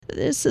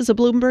This is a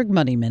Bloomberg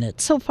Money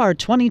Minute. So far,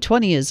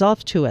 2020 is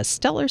off to a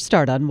stellar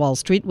start on Wall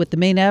Street, with the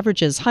main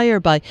averages higher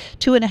by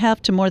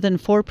 2.5% to more than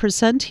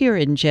 4% here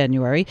in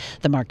January.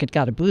 The market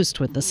got a boost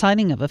with the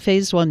signing of a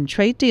Phase 1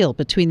 trade deal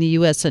between the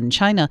U.S. and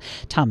China.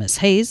 Thomas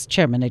Hayes,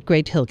 chairman at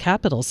Great Hill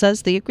Capital,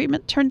 says the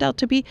agreement turned out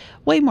to be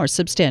way more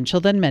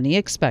substantial than many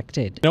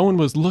expected. No one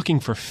was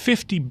looking for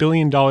 $50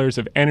 billion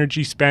of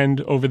energy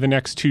spend over the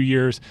next 2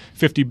 years,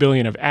 $50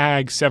 billion of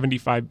ag,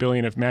 $75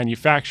 billion of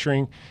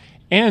manufacturing,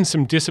 and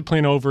some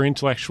discipline over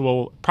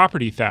intellectual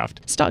property theft.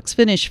 Stocks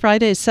finished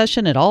Friday's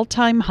session at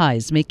all-time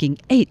highs, making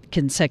 8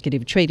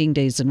 consecutive trading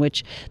days in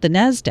which the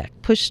Nasdaq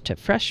pushed to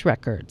fresh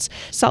records.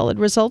 Solid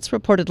results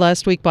reported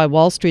last week by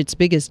Wall Street's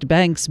biggest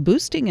banks,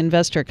 boosting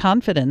investor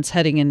confidence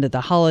heading into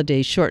the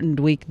holiday-shortened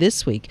week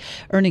this week.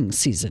 Earnings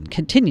season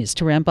continues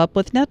to ramp up,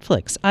 with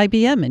Netflix,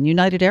 IBM, and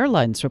United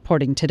Airlines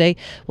reporting today.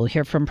 We'll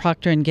hear from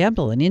Procter &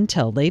 Gamble and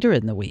Intel later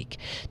in the week.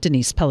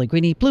 Denise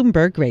Pellegrini,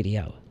 Bloomberg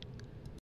Radio.